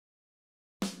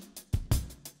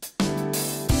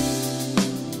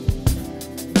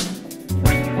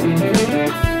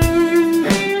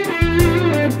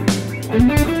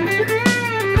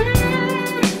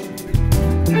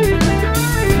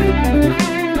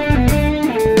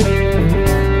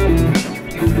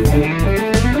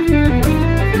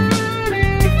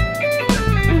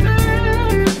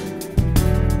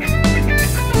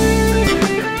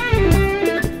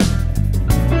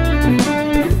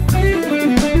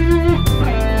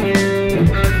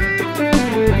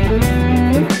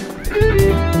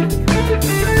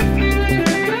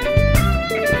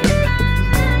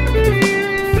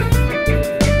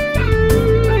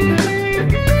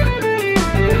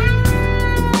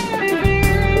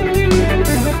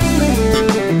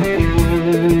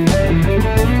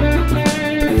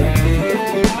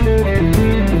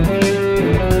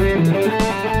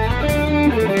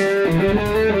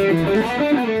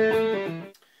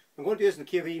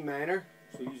G minor,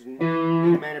 so using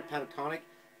E minor pentatonic.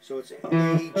 So it's A,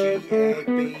 G, A,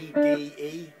 B, D,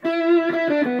 E.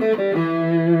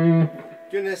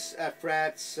 Doing this at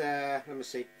frets, let me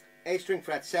see, A string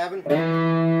fret 7,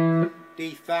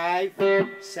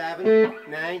 D5, 7,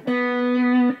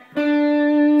 9,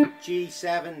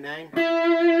 G7, 9.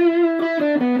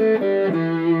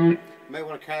 You might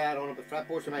want to carry that on up the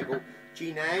fretboard, so I might go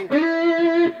G9,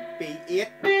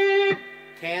 B8,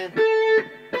 10,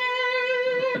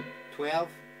 12,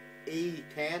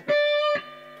 E10,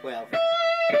 12.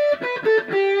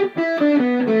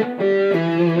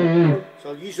 So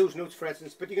I'll use those notes for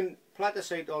instance, but you can plot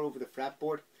this out all over the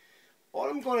fretboard. All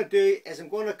I'm going to do is I'm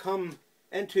going to come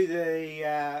into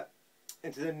the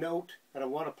note that I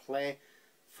want to play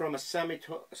from a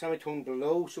semitone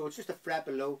below, so it's just a fret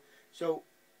below. So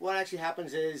what actually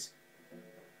happens is,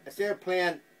 instead of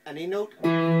playing an E note,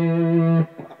 I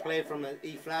play from an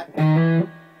E flat and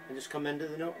just come into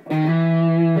the note.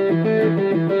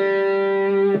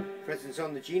 For instance,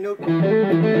 on the G note,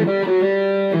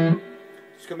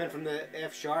 just come in from the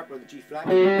F sharp or the G flat.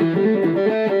 The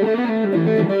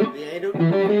A note,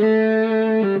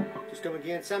 just come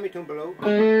again, semitone below.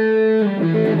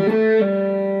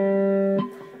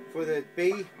 For the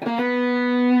B,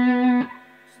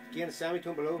 again a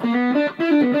semitone below.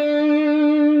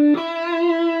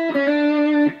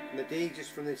 And the D,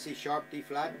 just from the C sharp, D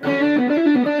flat.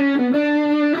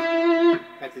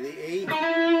 Back to the E,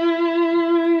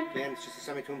 again it's just a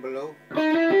semitone below.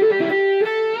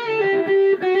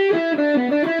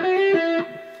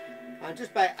 And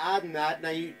just by adding that, now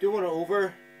you don't want to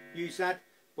overuse that,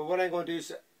 but what I'm going to do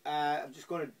is I'm just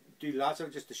going to do lots of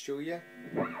it just to show you.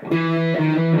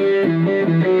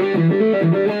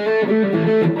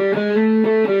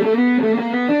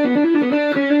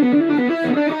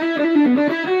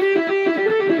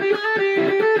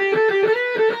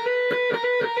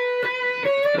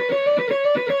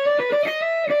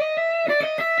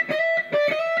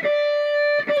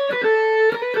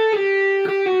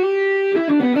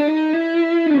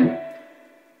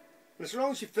 As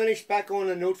long as you finish back on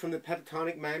a note from the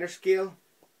pentatonic minor scale,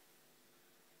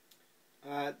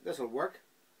 this will work.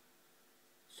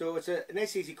 So it's a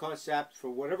nice easy concept for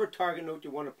whatever target note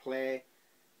you want to play.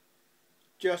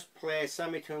 Just play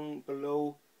semitone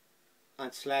below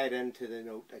and slide into the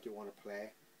note that you want to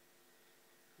play.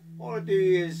 All I do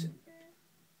is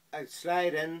I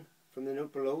slide in from the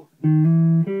note below.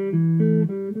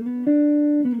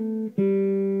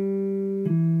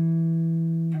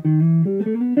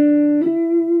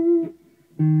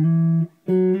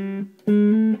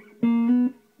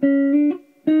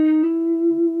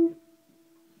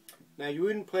 Now you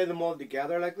wouldn't play them all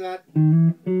together like that.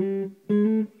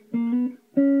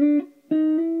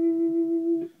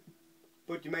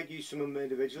 But you might use some of them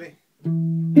individually.